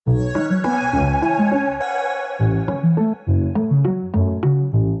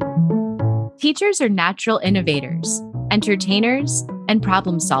Teachers are natural innovators, entertainers, and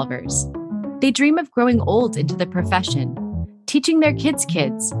problem solvers. They dream of growing old into the profession, teaching their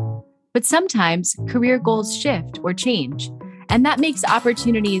kids. But sometimes career goals shift or change, and that makes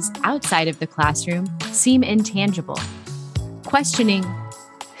opportunities outside of the classroom seem intangible. Questioning,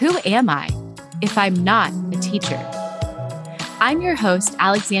 who am I if I'm not a teacher? I'm your host,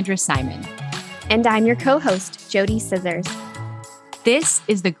 Alexandra Simon. And I'm your co-host, Jody Scissors. This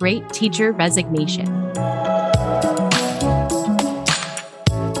is The Great Teacher Resignation.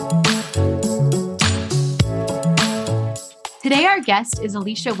 Today, our guest is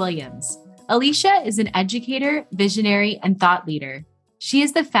Alicia Williams. Alicia is an educator, visionary, and thought leader. She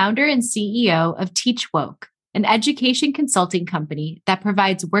is the founder and CEO of TeachWoke, an education consulting company that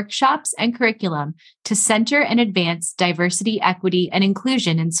provides workshops and curriculum to center and advance diversity, equity, and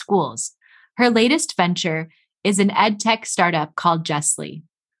inclusion in schools. Her latest venture is an ed tech startup called Justly.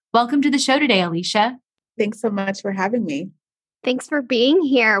 Welcome to the show today, Alicia. Thanks so much for having me. Thanks for being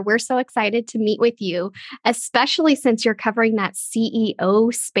here. We're so excited to meet with you, especially since you're covering that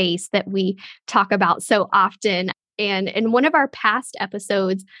CEO space that we talk about so often. And in one of our past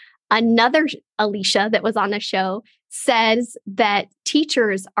episodes, another Alicia that was on the show says that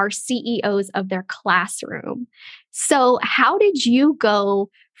teachers are CEOs of their classroom. So how did you go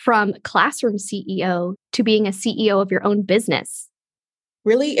from classroom CEO to being a CEO of your own business?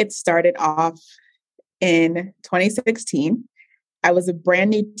 Really, it started off in 2016. I was a brand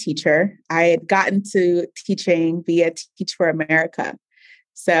new teacher. I had gotten to teaching via Teach for America.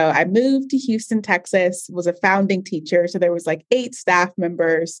 So I moved to Houston, Texas, was a founding teacher. So there was like 8 staff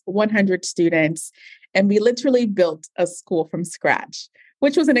members, 100 students, and we literally built a school from scratch,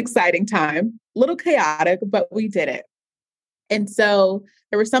 which was an exciting time, a little chaotic, but we did it. And so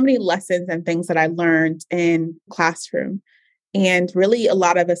there were so many lessons and things that I learned in classroom, and really a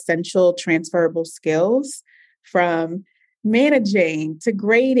lot of essential transferable skills from managing to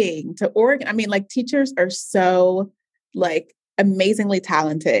grading to teachers are so amazingly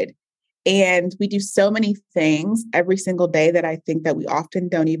talented. And we do so many things every single day that I think that we often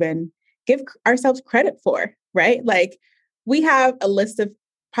don't even give ourselves credit for, right? Like we have a list of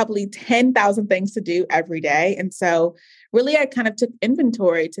probably 10,000 things to do every day. And so really, I kind of took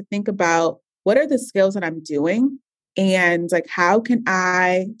inventory to think about what are the skills that I'm doing and how can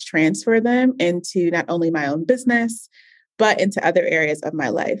I transfer them into not only my own business, but into other areas of my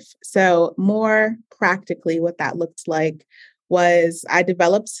life. So more practically, what that looked like was I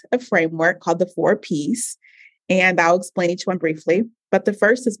developed a framework called the 4 Ps, and I'll explain each one briefly. But the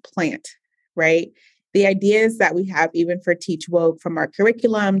first is plant, right? The ideas that we have, even for TeachWoke, from our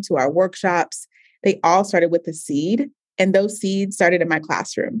curriculum to our workshops, they all started with a seed. And those seeds started in my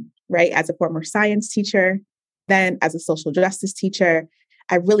classroom, right? As a former science teacher, then as a social justice teacher,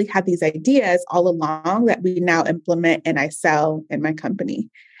 I really had these ideas all along that we now implement and I sell in my company.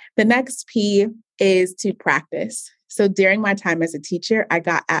 The next P is to practice. So during my time as a teacher, I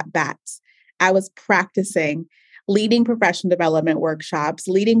got at bats. I was practicing leading professional development workshops,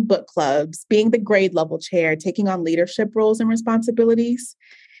 leading book clubs, being the grade level chair, taking on leadership roles and responsibilities.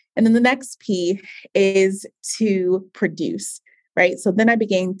 And then the next P is to produce, right? So then I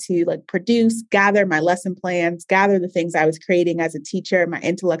began to produce, gather my lesson plans, gather the things I was creating as a teacher, my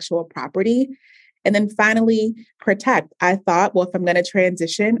intellectual property. And then finally, protect. I thought, well, if I'm going to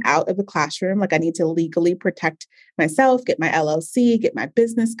transition out of the classroom, I need to legally protect myself, get my LLC, get my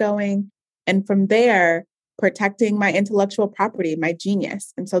business going. And from there, protecting my intellectual property, my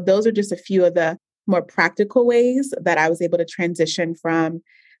genius. And so those are just a few of the more practical ways that I was able to transition from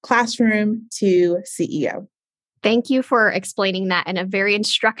classroom to CEO. Thank you for explaining that in a very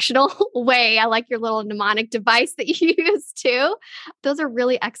instructional way. I like your little mnemonic device that you use too. Those are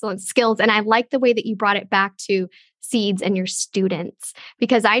really excellent skills. And I like the way that you brought it back to seeds and your students,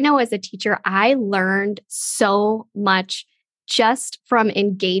 because I know as a teacher, I learned so much just from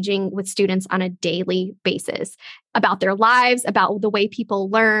engaging with students on a daily basis about their lives, about the way people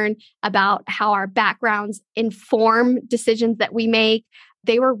learn, about how our backgrounds inform decisions that we make.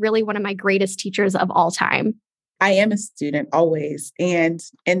 They were really one of my greatest teachers of all time. I am a student always. And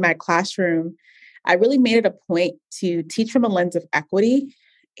in my classroom, I really made it a point to teach from a lens of equity.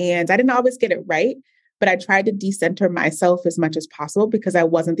 And I didn't always get it right, but I tried to decenter myself as much as possible because I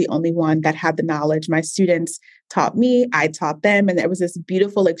wasn't the only one that had the knowledge. My students taught me, I taught them, and there was this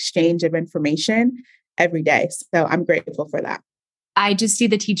beautiful exchange of information every day. So I'm grateful for that. I just see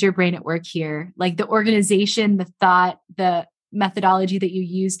the teacher brain at work here, like the organization, the thought, the methodology that you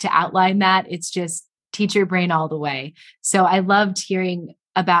use to outline that. It's just teacher brain all the way. So I loved hearing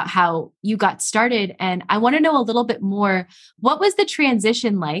about how you got started. And I want to know a little bit more. What was the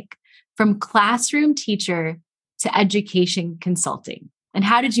transition like from classroom teacher to education consulting? And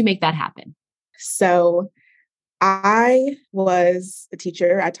how did you make that happen? So I was a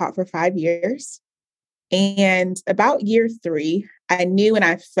teacher. I taught for 5 years. And about year 3, I knew and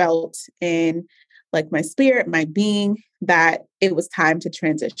I felt in like my spirit, my being, that it was time to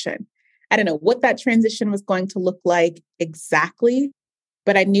transition. I didn't know what that transition was going to look like exactly,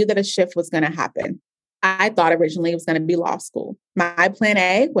 but I knew that a shift was going to happen. I thought originally it was going to be law school. My plan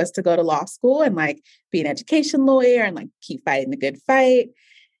A was to go to law school and like be an education lawyer and like keep fighting the good fight.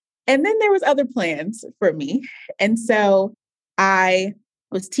 And then there was other plans for me. And so I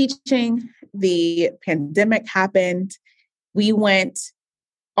was teaching, the pandemic happened. We went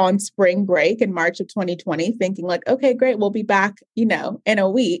on spring break in March of 2020, thinking like, okay, great, we'll be back, in a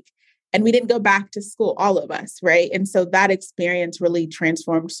week. And we didn't go back to school, all of us, right? And so that experience really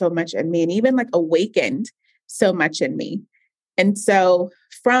transformed so much in me and even like awakened so much in me. And so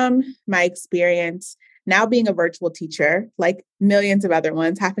from my experience, now being a virtual teacher, like millions of other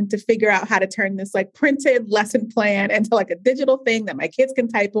ones, having to figure out how to turn this like printed lesson plan into like a digital thing that my kids can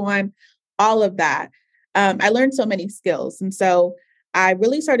type on, all of that. I learned so many skills. And so I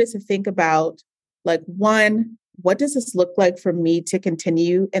really started to think about like, one, what does this look like for me to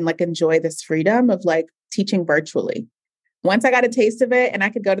continue and like enjoy this freedom of like teaching virtually? Once I got a taste of it and I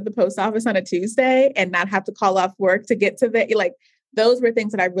could go to the post office on a Tuesday and not have to call off work to get to like, those were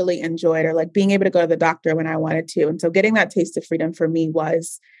things that I really enjoyed, or like being able to go to the doctor when I wanted to. And so getting that taste of freedom for me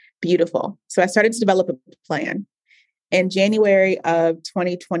was beautiful. So I started to develop a plan. In January of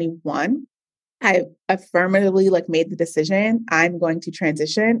 2021, I affirmatively like made the decision, I'm going to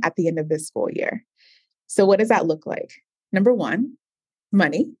transition at the end of this school year. So what does that look like? Number one,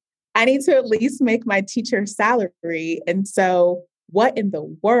 money. I need to at least make my teacher salary. And so what in the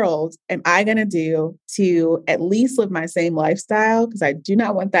world am I going to do to at least live my same lifestyle? Because I do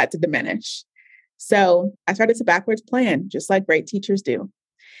not want that to diminish. So I started to backwards plan, just like great teachers do.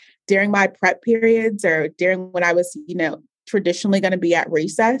 During my prep periods or during when I was, traditionally going to be at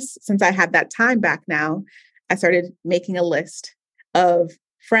recess, since I had that time back now, I started making a list of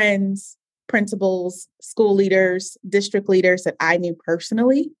friends, principals, school leaders, district leaders that I knew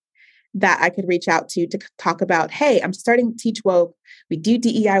personally that I could reach out to talk about, hey, I'm starting to teach woke. We do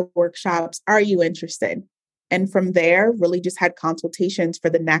DEI workshops. Are you interested? And from there, really just had consultations for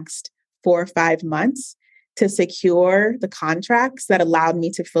the next 4 or 5 months to secure the contracts that allowed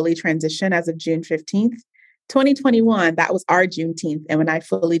me to fully transition as of June 15th. 2021, that was our Juneteenth. And when I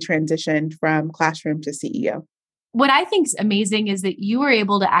fully transitioned from classroom to CEO. What I think is amazing is that you were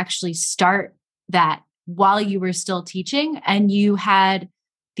able to actually start that while you were still teaching, and you had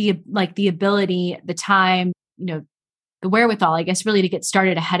the ability, the time, the wherewithal, I guess, really to get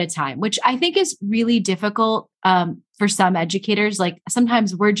started ahead of time, which I think is really difficult for some educators. Like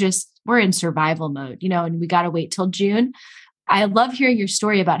sometimes we're in survival mode, and we got to wait till June. I love hearing your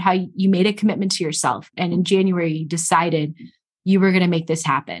story about how you made a commitment to yourself. And in January, you decided you were going to make this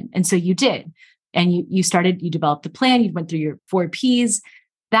happen. And so you did. And you developed the plan, you went through your 4 Ps.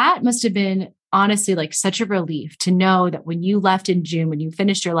 That must have been honestly like such a relief to know that when you left in June, when you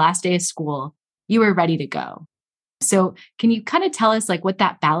finished your last day of school, you were ready to go. So can you kind of tell us like what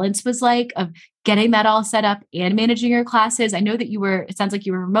that balance was like of getting that all set up and managing your classes? I know that it sounds like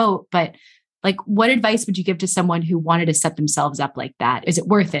you were remote, but like what advice would you give to someone who wanted to set themselves up like that? Is it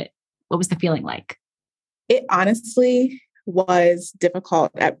worth it? What was the feeling like? It honestly was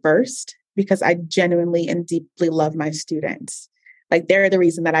difficult at first because I genuinely and deeply love my students. Like they're the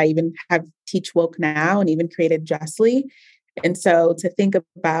reason that I even have Teach Woke now and even created Justly. And so to think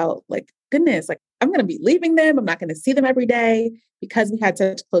about like, goodness, like I'm going to be leaving them. I'm not going to see them every day because we had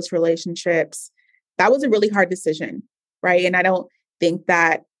such close relationships. That was a really hard decision, right? And I don't think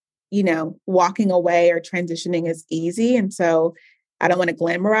that, walking away or transitioning is easy. And so I don't want to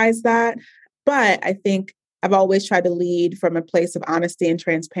glamorize that. But I think I've always tried to lead from a place of honesty and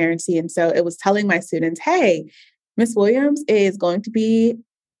transparency. And so it was telling my students, hey, Miss Williams is going to be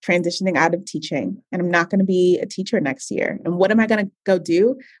transitioning out of teaching, and I'm not going to be a teacher next year. And what am I going to go do?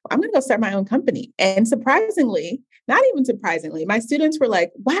 Well, I'm going to go start my own company. And surprisingly, not even surprisingly, my students were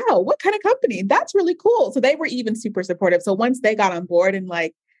like, wow, what kind of company? That's really cool. So they were even super supportive. So once they got on board and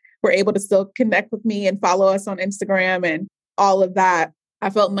like were able to still connect with me and follow us on Instagram and all of that, I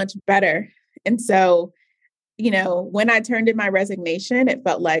felt much better. And so, when I turned in my resignation, it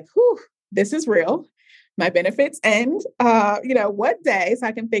felt like, whew, this is real. My benefits end, what day? So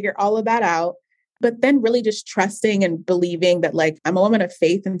I can figure all of that out. But then really just trusting and believing that like I'm a woman of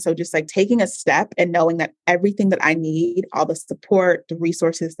faith. And so just like taking a step and knowing that everything that I need, all the support, the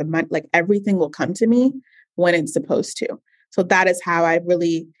resources, the money, like everything will come to me when it's supposed to. So that is how I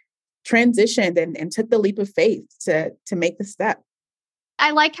really transitioned and took the leap of faith to make the step.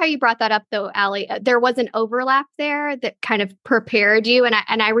 I like how you brought that up, though, Allie. There was an overlap there that kind of prepared you. And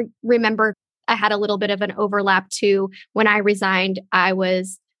I remember I had a little bit of an overlap too. When I resigned, I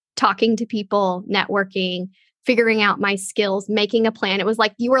was talking to people, networking, figuring out my skills, making a plan. It was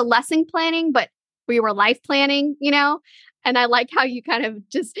like you were lesson planning, but we were life planning, And I like how you kind of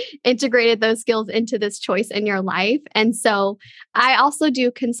just integrated those skills into this choice in your life. And so I also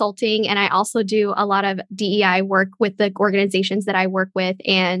do consulting, and I also do a lot of DEI work with the organizations that I work with.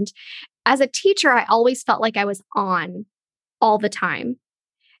 And as a teacher, I always felt like I was on all the time.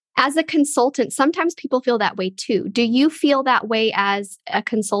 As a consultant, sometimes people feel that way too. Do you feel that way as a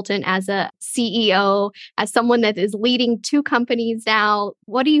consultant, as a CEO, as someone that is leading 2 companies now?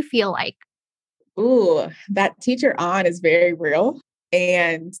 What do you feel like? Ooh, that teacher on is very real.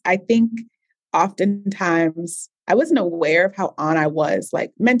 And I think oftentimes I wasn't aware of how on I was,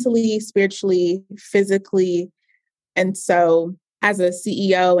 like mentally, spiritually, physically. And so as a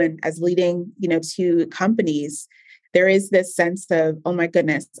CEO and as leading, 2 companies, there is this sense of, oh my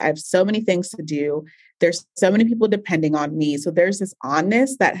goodness, I have so many things to do. There's so many people depending on me. So there's this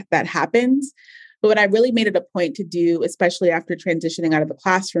onness that happens. But what I really made it a point to do, especially after transitioning out of the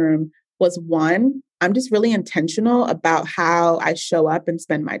classroom, was one, I'm just really intentional about how I show up and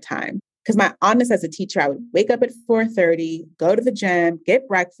spend my time. Because my honest as a teacher, I would wake up at 4:30, go to the gym, get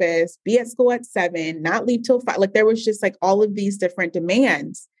breakfast, be at school at 7, not leave till 5. Like there was just like all of these different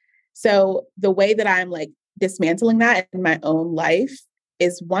demands. So the way that I'm like dismantling that in my own life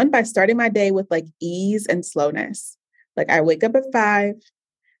is one, by starting my day with like ease and slowness. Like I wake up at 5,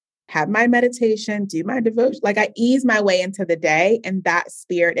 have my meditation, do my devotion. Like I ease my way into the day, and that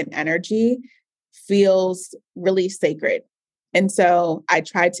spirit and energy feels really sacred. And so I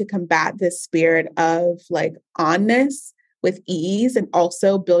try to combat this spirit of like onness with ease and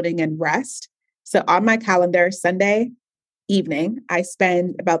also building in rest. So on my calendar, Sunday evening, I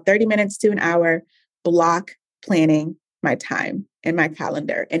spend about 30 minutes to an hour block planning my time in my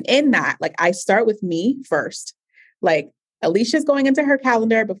calendar. And in that, like I start with me first. Like Alicia's going into her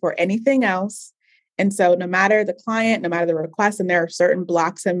calendar before anything else. And so no matter the client, no matter the request, and there are certain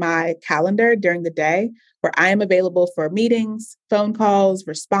blocks in my calendar during the day where I am available for meetings, phone calls,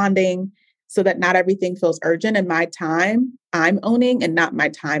 responding, so that not everything feels urgent and my time I'm owning and not my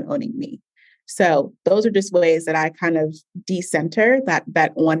time owning me. So those are just ways that I kind of decenter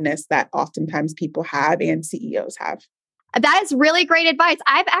that oneness that oftentimes people have and CEOs have. That is really great advice.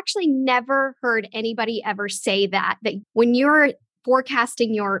 I've actually never heard anybody ever say that when you're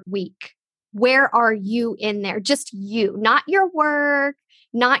forecasting your week, where are you in there? Just you, not your work,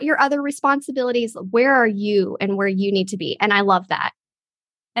 not your other responsibilities. Where are you and where you need to be? And I love that.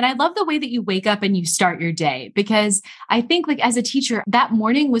 And I love the way that you wake up and you start your day, because I think like as a teacher, that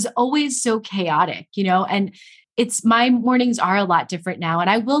morning was always so chaotic, and my mornings are a lot different now. And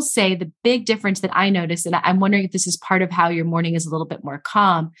I will say the big difference that I noticed, and I'm wondering if this is part of how your morning is a little bit more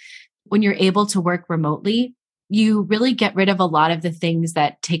calm, when you're able to work remotely, you really get rid of a lot of the things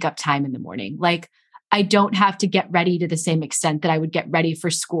that take up time in the morning. Like I don't have to get ready to the same extent that I would get ready for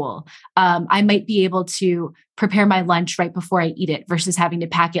school. I might be able to prepare my lunch right before I eat it versus having to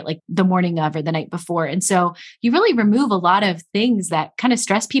pack it like the morning of or the night before. And so you really remove a lot of things that kind of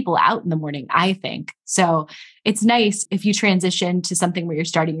stress people out in the morning, I think. So it's nice if you transition to something where you're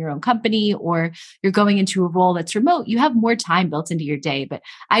starting your own company or you're going into a role that's remote, you have more time built into your day. But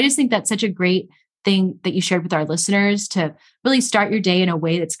I just think that's such a great thing that you shared with our listeners, to really start your day in a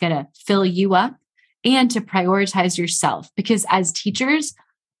way that's going to fill you up and to prioritize yourself. Because as teachers,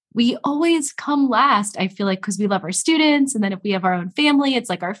 we always come last, I feel like, because we love our students. And then if we have our own family, it's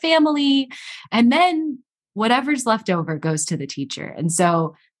like our family. And then whatever's left over goes to the teacher. And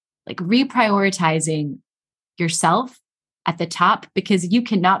so like reprioritizing yourself at the top, because you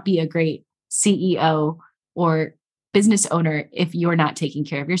cannot be a great CEO or business owner if you're not taking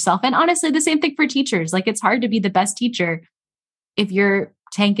care of yourself. And honestly, the same thing for teachers. Like it's hard to be the best teacher if your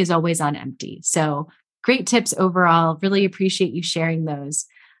tank is always on empty. So great tips overall. Really appreciate you sharing those.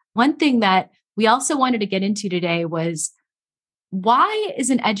 One thing that we also wanted to get into today was, why is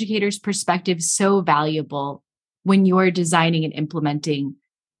an educator's perspective so valuable when you're designing and implementing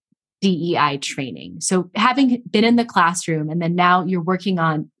DEI training? So having been in the classroom and then now you're working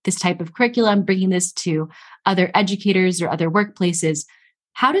on this type of curriculum, bringing this to other educators or other workplaces,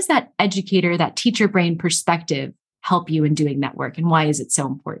 how does that educator, that teacher brain perspective help you in doing that work? And why is it so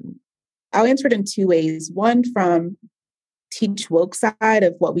important? I'll answer it in 2 ways. One, from Teach Woke side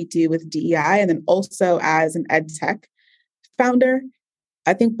of what we do with DEI, and then also as an ed tech founder.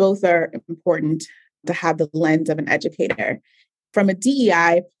 I think both are important to have the lens of an educator. from a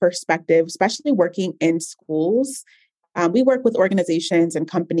DEI perspective, especially working in schools, we work with organizations and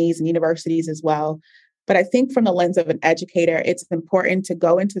companies and universities as well. But I think from the lens of an educator, it's important to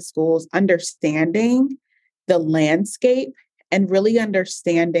go into schools understanding the landscape and really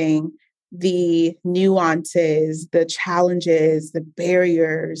understanding the nuances, the challenges, the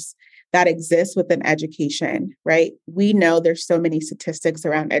barriers that exist within education, right? We know there's so many statistics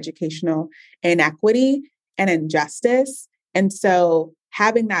around educational inequity and injustice. And so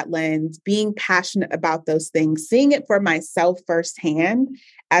having that lens, being passionate about those things, seeing it for myself firsthand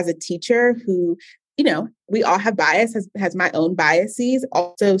as a teacher who, we all have bias, has my own biases,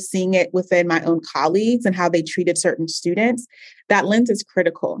 also seeing it within my own colleagues and how they treated certain students, that lens is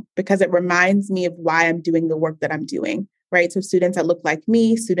critical because it reminds me of why I'm doing the work that I'm doing, right? So students that look like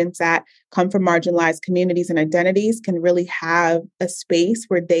me, students that come from marginalized communities and identities can really have a space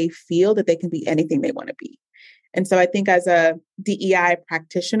where they feel that they can be anything they want to be. And so I think as a DEI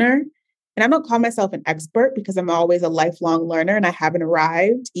practitioner, and I don't call myself an expert because I'm always a lifelong learner and I haven't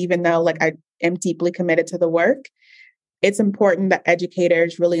arrived, even though I am deeply committed to the work. It's important that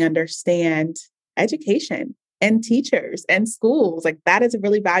educators really understand education and teachers and schools. That is a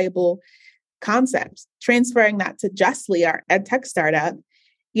really valuable concept. Transferring that to Justly, our ed tech startup,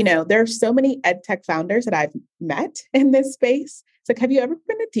 there are so many ed tech founders that I've met in this space. It's have you ever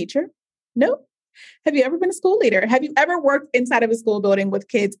been a teacher? No. Have you ever been a school leader? Have you ever worked inside of a school building with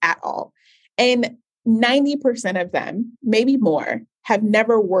kids at all? And 90% of them, maybe more, have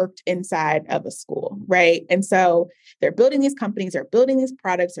never worked inside of a school, right? And so they're building these companies, they're building these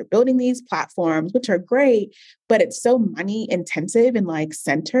products, they're building these platforms, which are great, but it's so money intensive and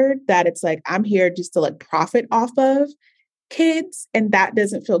centered that it's I'm here just to profit off of kids. And that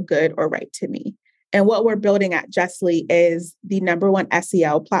doesn't feel good or right to me. And what we're building at Justly is the #1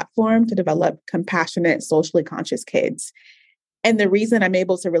 SEL platform to develop compassionate, socially conscious kids. And the reason I'm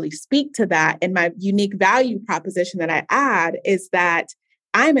able to really speak to that and my unique value proposition that I add is that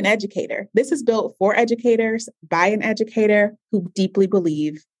I'm an educator. This is built for educators by an educator who deeply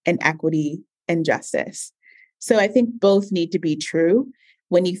believe in equity and justice. So I think both need to be true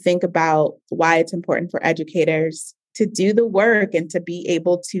when you think about why it's important for educators to do the work and to be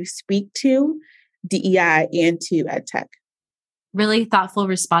able to speak to DEI and to EdTech. Really thoughtful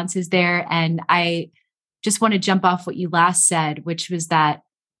responses there. And I just want to jump off what you last said, which was that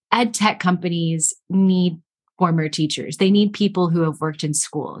EdTech companies need former teachers. They need people who have worked in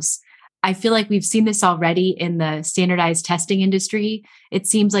schools. I feel like we've seen this already in the standardized testing industry. It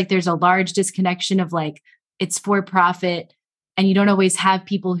seems like there's a large disconnection of it's for profit, and you don't always have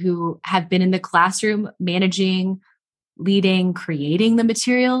people who have been in the classroom managing, leading, creating the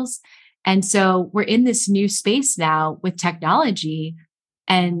materials. And so we're in this new space now with technology,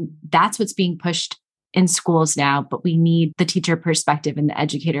 and that's what's being pushed in schools now. But we need the teacher perspective and the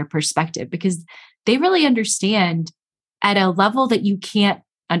educator perspective because they really understand at a level that you can't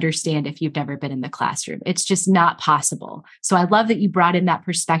understand if you've never been in the classroom. It's just not possible. So I love that you brought in that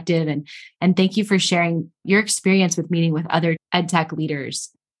perspective, and thank you for sharing your experience with meeting with other EdTech leaders.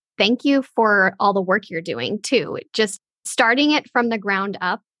 Thank you for all the work you're doing too. Just starting it from the ground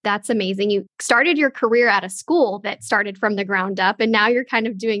up. That's amazing. You started your career at a school that started from the ground up, and now you're kind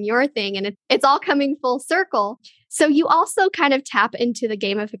of doing your thing, and it's all coming full circle. So you also kind of tap into the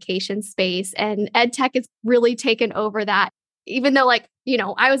gamification space, and EdTech has really taken over that. Even though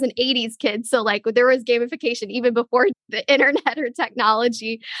I was an 80s kid, so there was gamification even before the internet or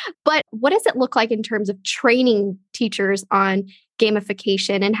technology. But what does it look like in terms of training teachers on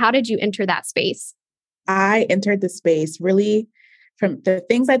gamification, and how did you enter that space? I entered the space really from the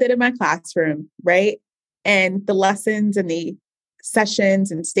things I did in my classroom, right? And the lessons and the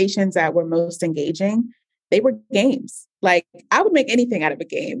sessions and stations that were most engaging, they were games. I would make anything out of a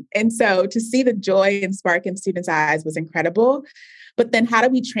game. And so to see the joy and spark in students' eyes was incredible. But then how do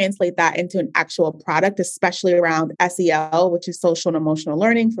we translate that into an actual product, especially around SEL, which is social and emotional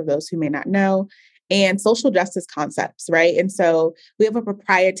learning for those who may not know, and social justice concepts, right? And so we have a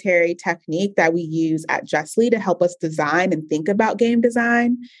proprietary technique that we use at Justly to help us design and think about game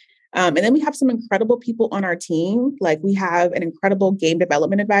design. And then we have some incredible people on our team. We have an incredible game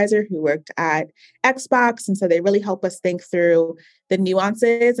development advisor who worked at Xbox. And so they really help us think through the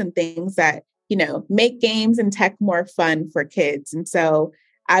nuances and things that, make games and tech more fun for kids. And so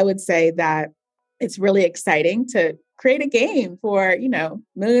I would say that it's really exciting to create a game for,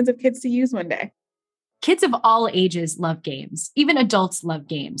 millions of kids to use one day. Kids of all ages love games. Even adults love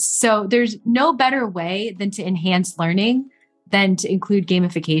games. So there's no better way than to enhance learning than to include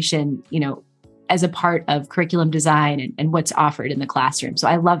gamification, as a part of curriculum design and what's offered in the classroom. So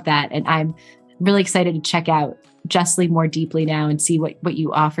I love that. And I'm really excited to check out Justly more deeply now and see what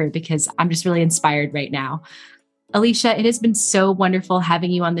you offer, because I'm just really inspired right now. Alicia, it has been so wonderful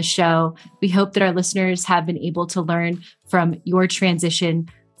having you on the show. We hope that our listeners have been able to learn from your transition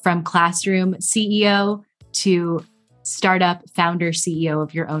from classroom CEO to startup founder CEO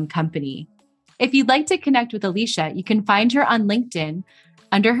of your own company. If you'd like to connect with Alicia, you can find her on LinkedIn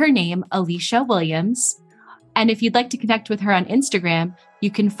under her name, Alicia Williams. And if you'd like to connect with her on Instagram,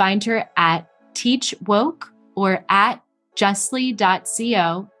 you can find her at teachwoke or at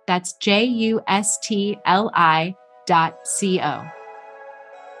justly.co. That's JUSTLI.co.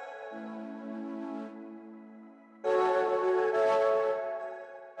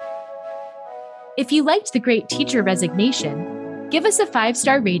 If you liked The Great Teacher Resignation, give us a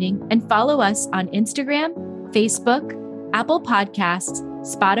 5-star rating and follow us on Instagram, Facebook, Apple Podcasts,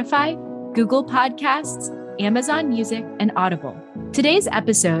 Spotify, Google Podcasts, Amazon Music, and Audible. Today's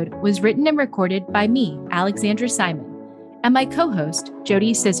episode was written and recorded by me, Alexandra Simon, and my co-host,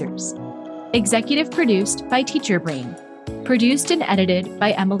 Jody Scissors. Executive produced by Teacher Brain. Produced and edited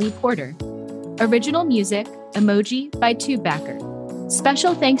by Emily Porter. Original music, Emoji by Tubebacker.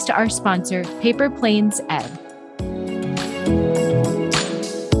 Special thanks to our sponsor, Paper Planes Ed.